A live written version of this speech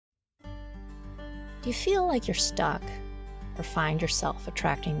Do you feel like you're stuck or find yourself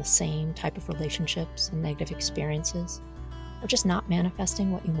attracting the same type of relationships and negative experiences, or just not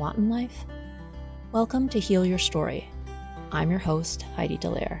manifesting what you want in life? Welcome to Heal Your Story. I'm your host, Heidi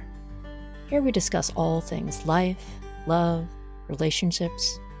Dallaire. Here we discuss all things life, love,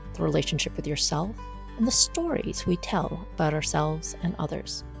 relationships, the relationship with yourself, and the stories we tell about ourselves and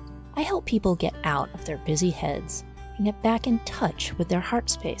others. I help people get out of their busy heads and get back in touch with their heart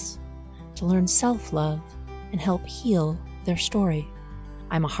space to learn self-love and help heal their story.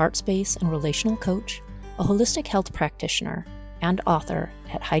 I'm a heart space and relational coach, a holistic health practitioner, and author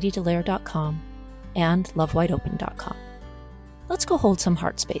at HeidiDallaire.com and LoveWideOpen.com. Let's go hold some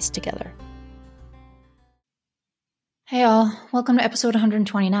heart space together. Hey all, welcome to episode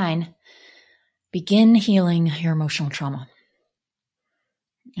 129. Begin healing your emotional trauma.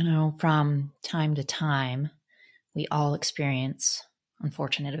 From time to time, we all experience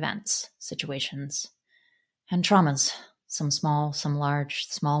unfortunate events, situations, and traumas. Some small, some large.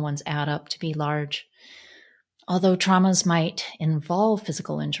 Small ones add up to be large. Although traumas might involve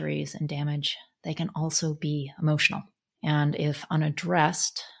physical injuries and damage, they can also be emotional. And if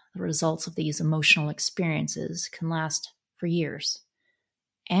unaddressed, the results of these emotional experiences can last for years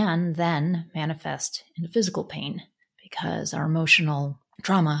and then manifest into physical pain because our emotional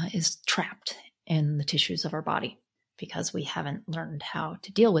trauma is trapped in the tissues of our body because we haven't learned how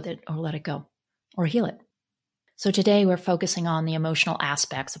to deal with it or let it go or heal it. So today we're focusing on the emotional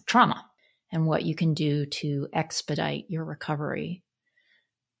aspects of trauma and what you can do to expedite your recovery.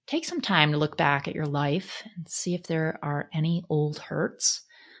 Take some time to look back at your life and see if there are any old hurts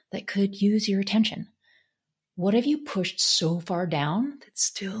that could use your attention. What have you pushed so far down that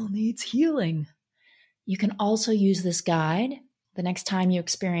still needs healing? You can also use this guide the next time you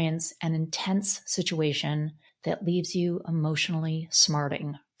experience an intense situation that leaves you emotionally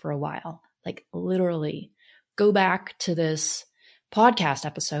smarting for a while. Like literally go back to this podcast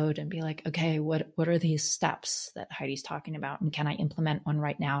episode and be like, okay, what are these steps that Heidi's talking about? And can I implement one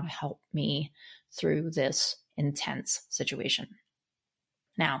right now to help me through this intense situation?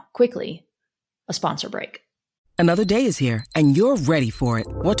 Now, quickly, a sponsor break. Another day is here and you're ready for it.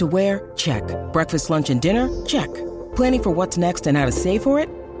 What to wear? Check. Breakfast, lunch, and dinner? Check. Planning for what's next and how to save for it?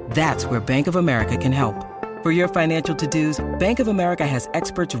 That's where Bank of America can help. For your financial to-dos, Bank of America has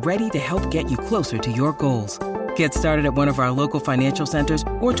experts ready to help get you closer to your goals. Get started at one of our local financial centers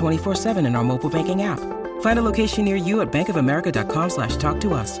or 24/7 in our mobile banking app. Find a location near you at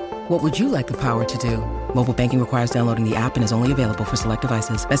bankofamerica.com/talktous. What would you like the power to do? Mobile banking requires downloading the app and is only available for select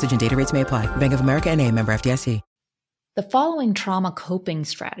devices. Message and data rates may apply. Bank of America N.A., member FDIC. The following trauma coping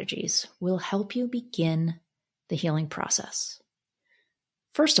strategies will help you begin the healing process.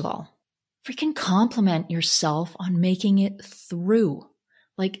 First of all, freaking compliment yourself on making it through.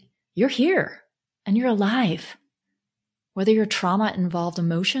 Like, you're here and you're alive. Whether your trauma involved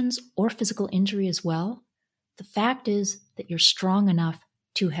emotions or physical injury as well, the fact is that you're strong enough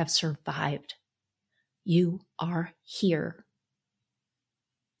to have survived. You are here.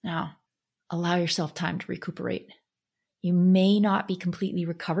 Now, allow yourself time to recuperate. You may not be completely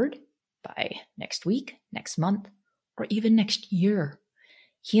recovered by next week, next month, or even next year.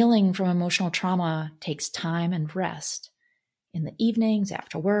 Healing from emotional trauma takes time and rest. In the evenings,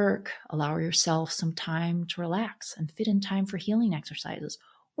 after work, allow yourself some time to relax and fit in time for healing exercises,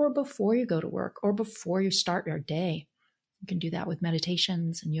 or before you go to work, or before you start your day. You can do that with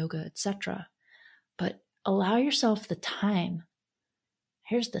meditations and yoga, etc. But allow yourself the time.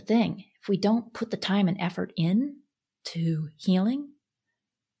 Here's the thing. If we don't put the time and effort in to healing,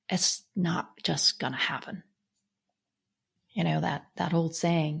 it's not just going to happen. That old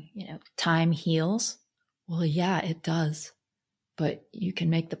saying, time heals. Well, yeah, it does. But you can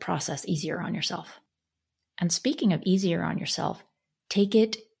make the process easier on yourself. And speaking of easier on yourself, take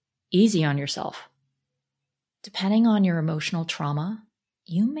it easy on yourself. Depending on your emotional trauma,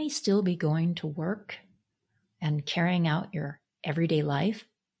 you may still be going to work and carrying out your everyday life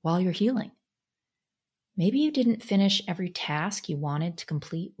while you're healing. Maybe you didn't finish every task you wanted to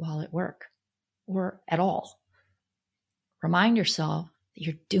complete while at work, or at all. Remind yourself that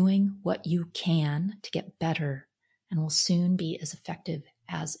you're doing what you can to get better and will soon be as effective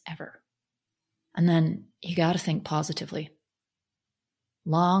as ever. And then you got to think positively.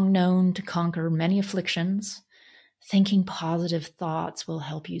 Long known to conquer many afflictions, thinking positive thoughts will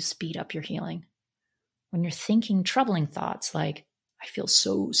help you speed up your healing. When you're thinking troubling thoughts like, I feel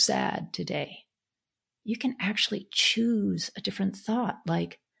so sad today, you can actually choose a different thought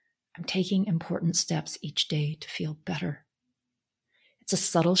like, I'm taking important steps each day to feel better. It's a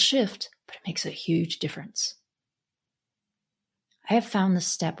subtle shift, but it makes a huge difference. I have found this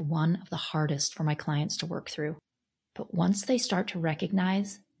step one of the hardest for my clients to work through. But once they start to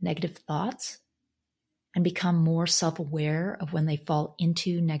recognize negative thoughts and become more self-aware of when they fall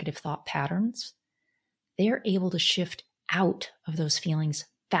into negative thought patterns, they are able to shift out of those feelings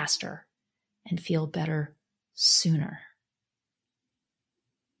faster and feel better sooner.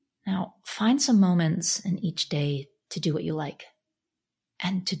 Now, find some moments in each day to do what you like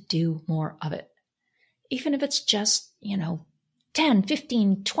and to do more of it. Even if it's just, 10,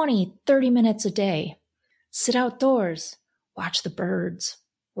 15, 20, 30 minutes a day. Sit outdoors, watch the birds,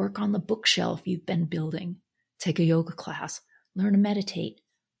 work on the bookshelf you've been building, take a yoga class, learn to meditate,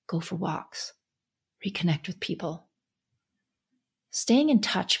 go for walks, reconnect with people. Staying in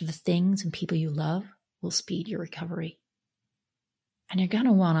touch with the things and people you love will speed your recovery. And you're going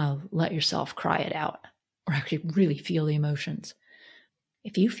to want to let yourself cry it out or actually really feel the emotions.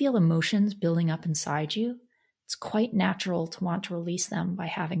 If you feel emotions building up inside you, it's quite natural to want to release them by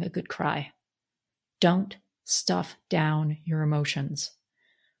having a good cry. Don't stuff down your emotions.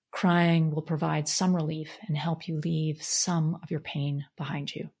 Crying will provide some relief and help you leave some of your pain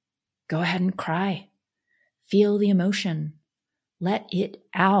behind you. Go ahead and cry. Feel the emotion. Let it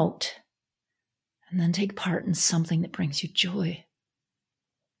out. And then take part in something that brings you joy.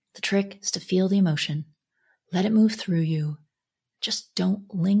 The trick is to feel the emotion. Let it move through you. Just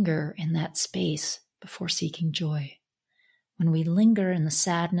don't linger in that space before seeking joy. When we linger in the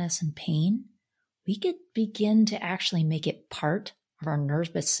sadness and pain, we could begin to actually make it part of our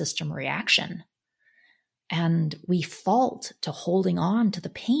nervous system reaction. And we fault to holding on to the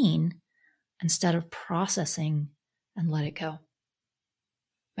pain instead of processing and let it go.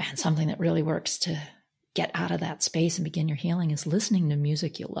 Man, something that really works to get out of that space and begin your healing is listening to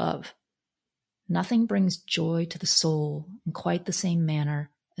music you love. Nothing brings joy to the soul in quite the same manner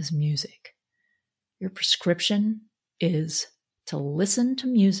as music. Your prescription is to listen to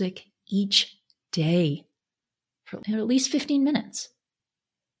music each day for at least 15 minutes.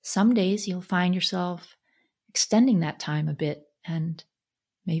 Some days you'll find yourself extending that time a bit and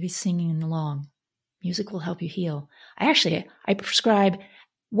maybe singing along. Music will help you heal. I prescribe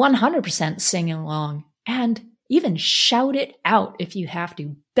 100% singing along and even shout it out if you have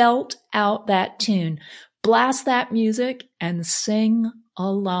to. Belt out that tune, blast that music and sing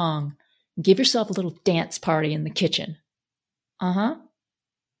along. Give yourself a little dance party in the kitchen.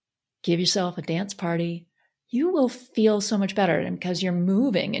 Give yourself a dance party. You will feel so much better because you're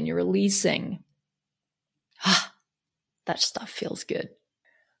moving and you're releasing. That stuff feels good.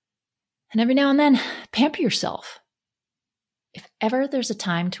 And every now and then, pamper yourself. If ever there's a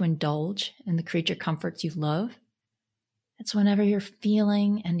time to indulge in the creature comforts you love, it's whenever you're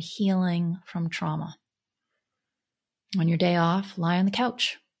feeling and healing from trauma. On your day off, lie on the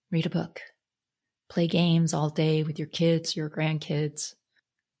couch, read a book, play games all day with your kids, your grandkids,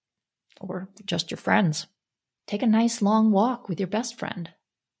 or just your friends. Take a nice long walk with your best friend.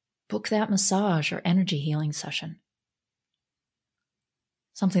 Book that massage or energy healing session.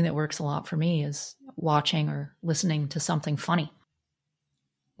 Something that works a lot for me is watching or listening to something funny.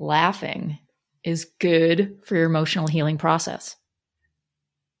 Laughing is good for your emotional healing process.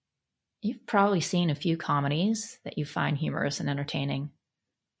 You've probably seen a few comedies that you find humorous and entertaining.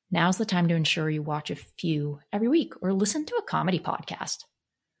 Now's the time to ensure you watch a few every week or listen to a comedy podcast.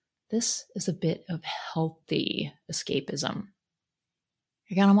 This is a bit of healthy escapism.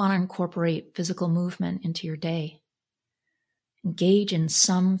 You're going to want to incorporate physical movement into your day. Engage in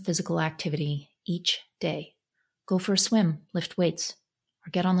some physical activity each day. Go for a swim, lift weights,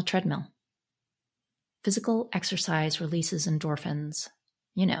 or get on the treadmill. Physical exercise releases endorphins.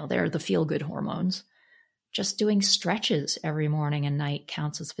 They're the feel-good hormones. Just doing stretches every morning and night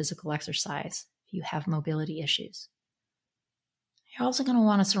counts as physical exercise if you have mobility issues. You're also going to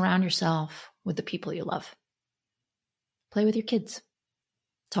want to surround yourself with the people you love. Play with your kids.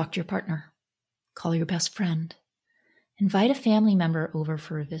 Talk to your partner. Call your best friend. Invite a family member over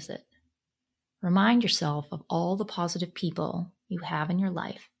for a visit. Remind yourself of all the positive people you have in your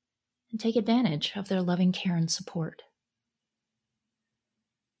life and take advantage of their loving care and support.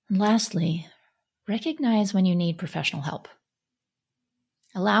 And lastly, recognize when you need professional help.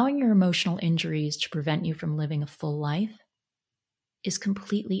 Allowing your emotional injuries to prevent you from living a full life is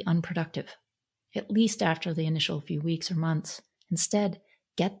completely unproductive, at least after the initial few weeks or months. Instead,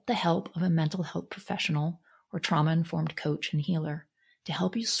 get the help of a mental health professional or trauma-informed coach and healer to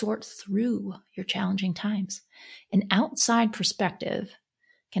help you sort through your challenging times. An outside perspective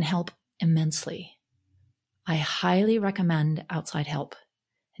can help immensely. I highly recommend outside help.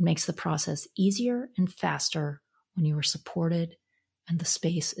 It makes the process easier and faster when you are supported and the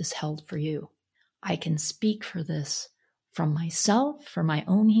space is held for you. I can speak for this from myself for my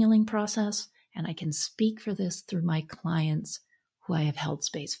own healing process, and I can speak for this through my clients who I have held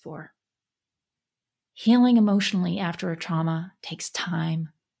space for. Healing emotionally after a trauma takes time,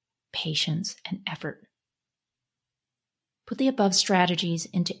 patience, and effort. Put the above strategies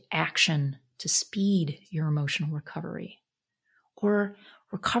into action to speed your emotional recovery, or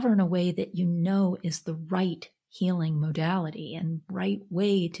recover in a way that you know is the right healing modality and right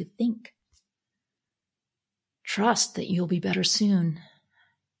way to think. Trust that you'll be better soon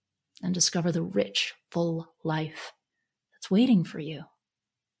and discover the rich, full life that's waiting for you.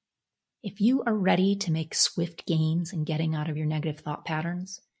 If you are ready to make swift gains in getting out of your negative thought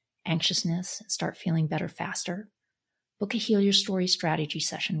patterns, anxiousness, and start feeling better faster, book a Heal Your Story strategy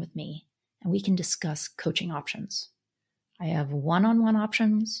session with me, and we can discuss coaching options. I have one-on-one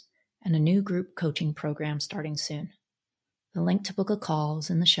options and a new group coaching program starting soon. The link to book a call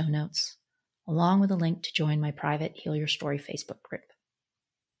is in the show notes, along with a link to join my private Heal Your Story Facebook group.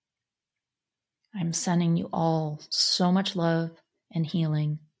 I'm sending you all so much love and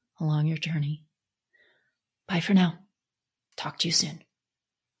healing along your journey. Bye for now. Talk to you soon.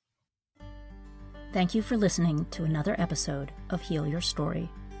 Thank you for listening to another episode of Heal Your Story.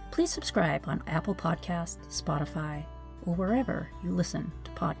 Please subscribe on Apple Podcasts, Spotify, or wherever you listen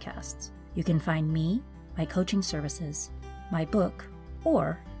to podcasts. You can find me, my coaching services, my book,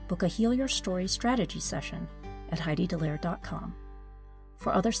 or book a Heal Your Story strategy session at HeidiDallaire.com.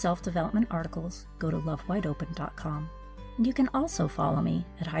 For other self-development articles, go to LoveWideOpen.com. And you can also follow me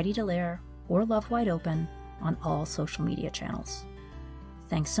at Heidi Dallaire or Love Wide Open on all social media channels.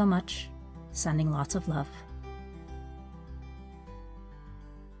 Thanks so much. Sending lots of love.